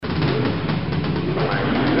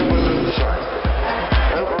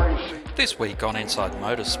This week on Inside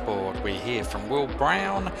Motorsport, we hear from Will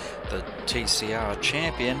Brown, the TCR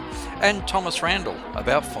champion, and Thomas Randall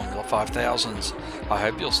about Formula 5000s. I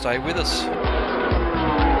hope you'll stay with us.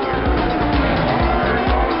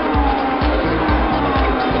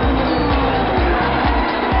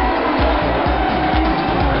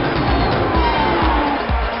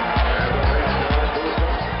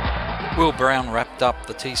 Will Brown wrapped up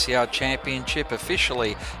the TCR Championship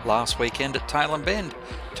officially last weekend at Tailem Bend.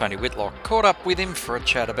 Tony Whitlock caught up with him for a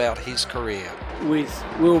chat about his career. With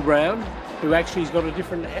Will Brown, who actually has got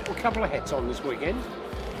a couple of hats on this weekend.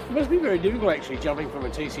 It must be very difficult actually jumping from a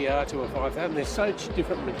TCR to a 5000. There's such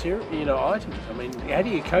different material, items. I mean, how do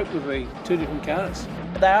you cope with the two different cars?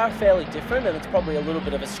 They are fairly different, and it's probably a little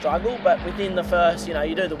bit of a struggle, but within the first, you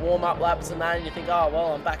do the warm-up laps and that, and you think, oh,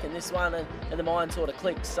 well, I'm back in this one, and the mind sort of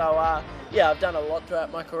clicks. So, I've done a lot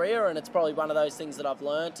throughout my career, and it's probably one of those things that I've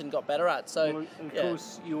learnt and got better at. So, well, of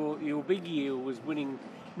course, your big year was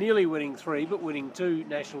nearly winning 3, but winning 2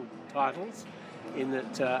 national titles in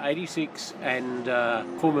that 86 and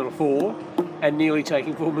Formula 4, and nearly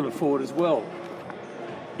taking Formula Ford as well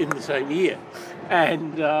in the same year.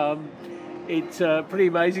 And it's pretty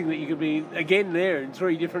amazing that you could be again there in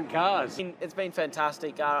 3 different cars. It's been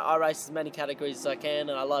fantastic. I race as many categories as I can,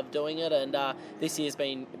 and I love doing it. And this year's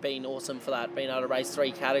been awesome for that. Being able to race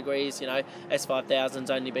 3 categories.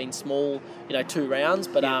 S5000's only been small, 2 rounds,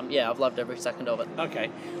 but I've loved every second of it.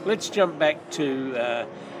 Okay, let's jump back to.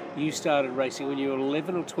 You started racing when you were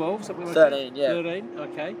 11 or 12, something like 13, that? yeah. 13,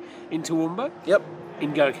 okay. In Toowoomba? Yep.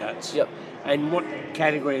 In go-karts? Yep. And what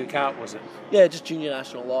category of kart was it? Yeah, just junior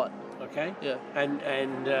national light. Okay. Yeah.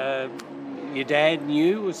 And your dad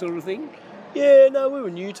knew a sort of thing? Yeah, no, we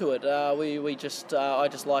were new to it. I just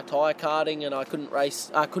liked hire karting, and I couldn't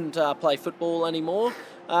race. I couldn't play football anymore.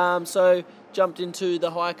 So jumped into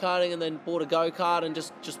the hire karting, and then bought a go-kart, and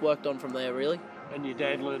just worked on from there, really. And your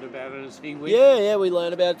dad learned about it as he went? Yeah, we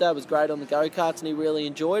learned about it. Dad was great on the go-karts, and he really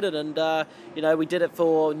enjoyed it. And we did it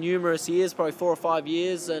for numerous years, probably 4 or 5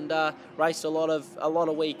 years, and raced a lot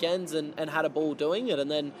of weekends, and had a ball doing it.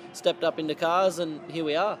 And then stepped up into cars, and here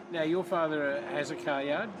we are. Now your father has a car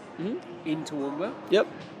yard in Toowoomba. Yep.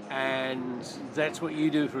 And that's what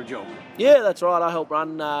you do for a job. Yeah, that's right. I help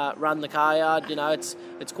run the car yard. It's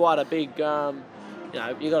quite a big.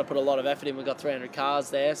 You've got to put a lot of effort in. We've got 300 cars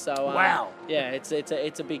there, so wow. Yeah, it's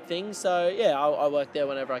a big thing. So yeah, I work there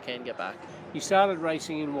whenever I can get back. You started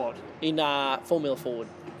racing in what? In Formula Ford.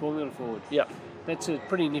 Formula Ford. Yep. That's a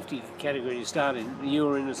pretty nifty category to start in. You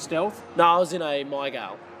were in a Stealth? No, I was in a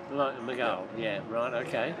Mygale. Mygale, yeah, right,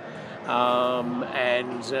 okay.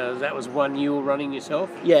 And that was one you were running yourself?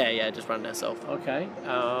 Yeah, just running ourselves. Okay.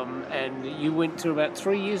 And you went through about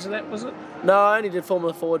 3 years of that, was it? No, I only did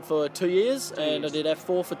Formula Ford for 2 years, and I did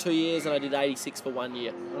F4 for 2 years, and I did 86 for 1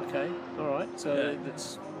 year. Okay, all right. So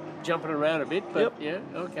that's jumping around a bit, but yeah,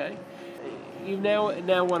 okay. You've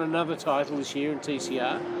now won another title this year in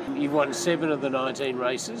TCR. You've won 7 of the 19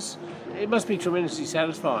 races. It must be tremendously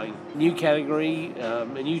satisfying. New category, a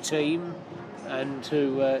new team, and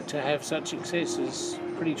to have such success is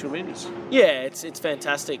pretty tremendous. Yeah, it's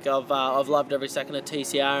fantastic. I've loved every second of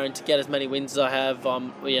TCR, and to get as many wins as I have,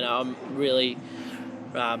 I'm really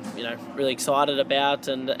really excited about,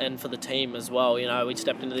 and for the team as well. We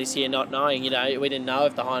stepped into this year not knowing, we didn't know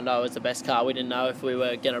if the Hyundai was the best car. We didn't know if we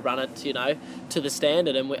were going to run it, to the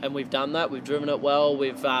standard, and we've done that. We've driven it well.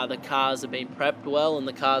 The cars have been prepped well, and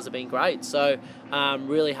the cars have been great. So I'm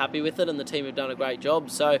really happy with it, and the team have done a great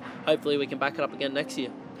job. So hopefully we can back it up again next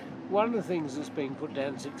year. One of the things that's being put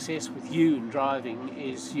down to success with you in driving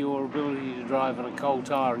is your ability to drive on a cold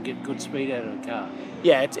tyre and get good speed out of the car.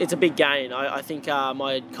 Yeah, it's a big gain. I think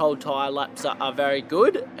my cold tyre laps are very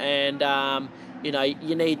good, and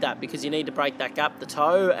you need that because you need to break that gap, the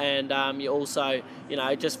toe, and you also,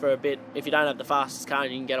 just for a bit, if you don't have the fastest car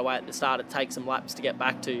and you can get away at the start, it takes some laps to get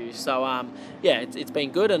back to you. So, it's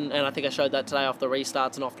been good, and I think I showed that today off the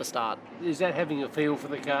restarts and off the start. Is that having a feel for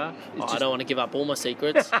the car? I don't want to give up all my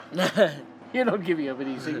secrets. You're not giving up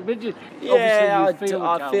any secrets, but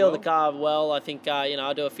I feel the car well. I think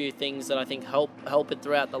I do a few things that I think help it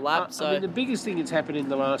throughout the lap. I mean, the biggest thing that's happened in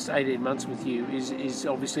the last 18 months with you is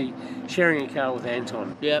obviously sharing a car with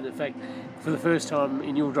Anton. Yeah. The fact, for the first time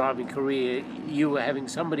in your driving career, you were having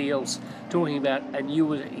somebody else talking about, and you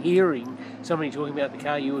were hearing somebody talking about the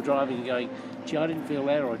car you were driving and going, gee, I didn't feel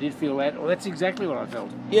that, or I did feel that, or that's exactly what I felt.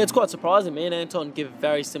 Yeah, it's quite surprising. Me and Anton give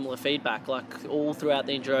very similar feedback, like all throughout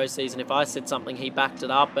the Enduro season. If I said something, he backed it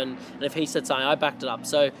up, and if he said something, I backed it up.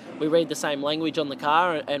 So we read the same language on the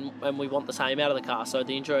car, and we want the same out of the car. So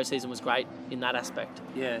the Enduro season was great in that aspect.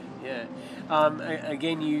 Yeah.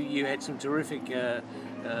 Again, you had some terrific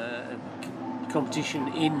competition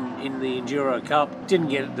in the Enduro Cup. Didn't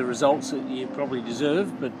get the results that you probably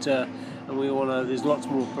deserve, but and we all know there's lots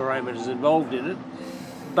more parameters involved in it.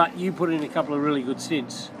 But you put in a couple of really good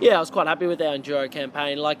stints. Yeah, I was quite happy with our Enduro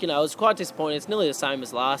campaign. Like, I was quite disappointed. It's nearly the same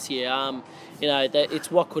as last year. It's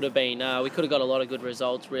what could have been. We could have got a lot of good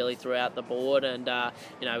results really throughout the board, and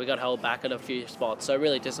we got held back at a few spots. So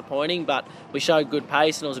really disappointing, but we showed good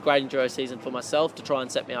pace, and it was a great Enduro season for myself to try and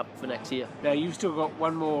set me up for next year. Now you've still got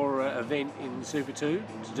one more event in Super 2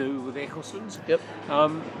 to do with Eccleston's. Yep.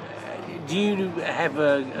 Do you have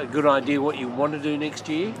a good idea what you want to do next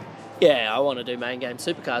year? Yeah, I want to do main game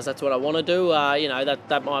supercars. That's what I want to do.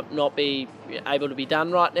 That might not be able to be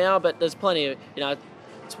done right now, but there's plenty of,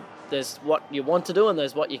 there's what you want to do and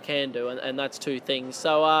there's what you can do, and that's two things.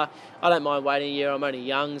 So I don't mind waiting a year. I'm only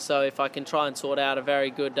young, so if I can try and sort out a very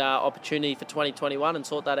good opportunity for 2021 and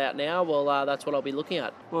sort that out now, well, that's what I'll be looking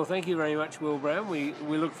at. Well, thank you very much, Will Brown. We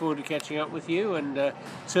look forward to catching up with you, and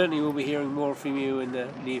certainly we'll be hearing more from you in the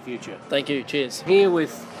near future. Thank you. Cheers. Here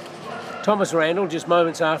with Thomas Randall, just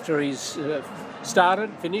moments after he's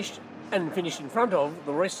finished in front of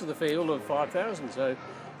the rest of the field of 5,000. So,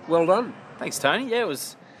 well done. Thanks, Tony. Yeah, it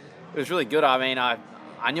was really good. I mean, I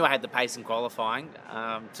knew I had the pace in qualifying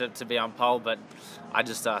to be on pole, but I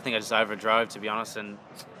think I just overdrove, to be honest, and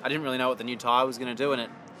I didn't really know what the new tyre was going to do, and it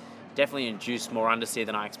definitely induced more understeer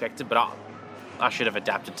than I expected, but I should have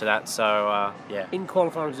adapted to that. So yeah. In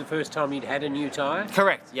qualifying was the first time you'd had a new tyre?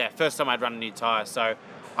 Correct. Yeah, first time I'd run a new tyre. So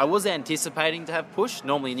I was anticipating to have push.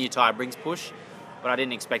 Normally a new tyre brings push, but I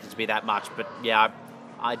didn't expect it to be that much. But yeah,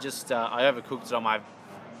 I overcooked it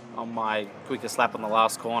on my quickest lap on the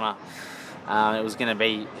last corner. It was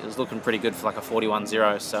looking pretty good for like a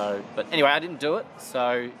 41.0. So, but anyway, I didn't do it.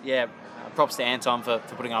 So yeah, props to Anton for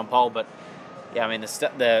putting it on pole. But yeah, I mean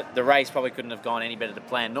the race probably couldn't have gone any better to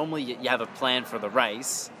plan. Normally you have a plan for the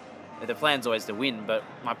race. The plan's always to win, but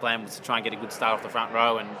my plan was to try and get a good start off the front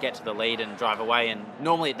row and get to the lead and drive away, and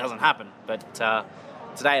normally it doesn't happen, but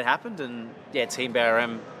today it happened, and yeah, Team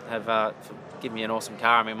BRM have given me an awesome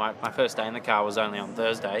car. I mean, my first day in the car was only on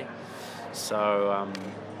Thursday, so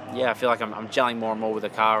yeah, I feel like I'm gelling more and more with the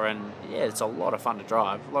car, and yeah, it's a lot of fun to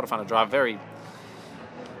drive, very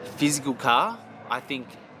physical car. I think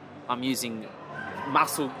I'm using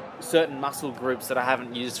certain muscle groups that I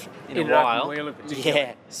haven't used in a while.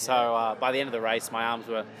 Yeah, so by the end of the race, my arms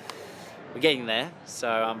were getting there. So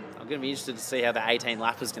I'm going to be interested to see how the 18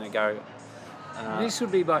 lap is going to go. This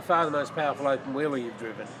would be by far the most powerful open wheeler you've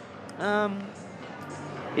driven.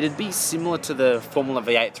 It'd be similar to the Formula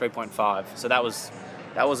V8 3.5. So that was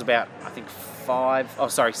about, I think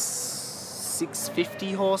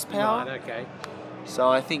 650 horsepower. Right, okay. So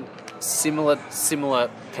I think similar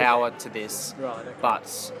power to this. Right, okay.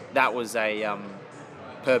 But that was a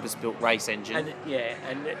purpose-built race engine.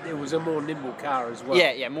 And it was a more nimble car as well.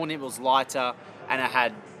 Yeah, more nimble, it was lighter, and it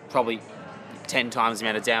had probably 10 times the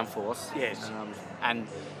amount of downforce. Yes. And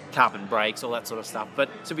carbon brakes, all that sort of stuff.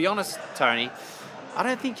 But to be honest, Tony, I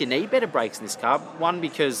don't think you need better brakes in this car. One,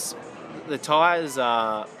 because the tyres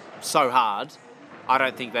are so hard, I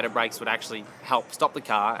don't think better brakes would actually help stop the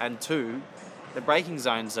car. And two, the braking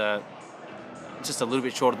zones are just a little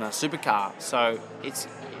bit shorter than a supercar, so it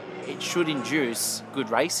should induce good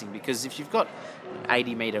racing, because if you've got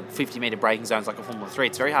 80 metre, 50 metre braking zones like a Formula 3,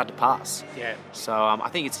 it's very hard to pass. Yeah. So I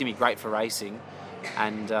think it's going to be great for racing,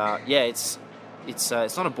 and yeah, it's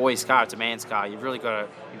not a boy's car, it's a man's car. You've really got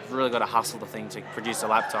to hustle the thing to produce a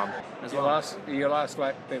lap time. Your last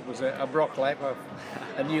lap, it was a Brock lap,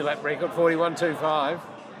 a new lap record, 41.25.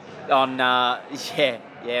 On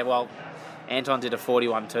well, Anton did a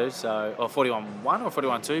 41.2, or 41.1 or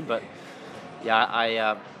 41.2, but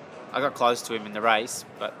yeah, I got close to him in the race.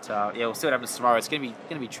 But yeah, we'll see what happens tomorrow. It's going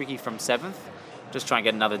to be tricky from 7th. Just try and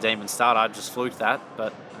get another demon start. I just fluked that,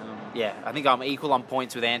 but yeah, I think I'm equal on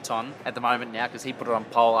points with Anton at the moment now, because he put it on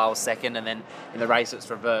pole, I was second, and then in the race it's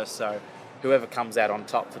reversed. So whoever comes out on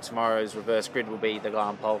top for tomorrow's reverse grid will be the guy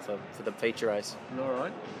on pole for the feature race. All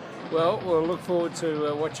right. Well, we'll look forward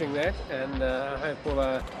to watching that, and I hope all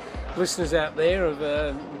our listeners out there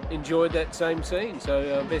have enjoyed that same scene.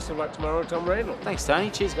 So best of luck tomorrow, Tom Randall. Thanks, Tony.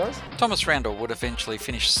 Cheers, guys. Thomas Randall would eventually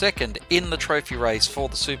finish second in the trophy race for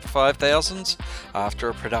the Super 5000s after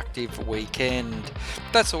a productive weekend.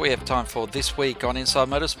 That's all we have time for this week on Inside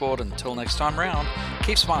Motorsport. Until next time round,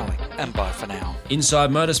 keep smiling and bye for now.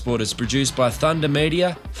 Inside Motorsport is produced by Thunder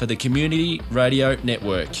Media for the Community Radio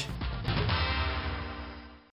Network.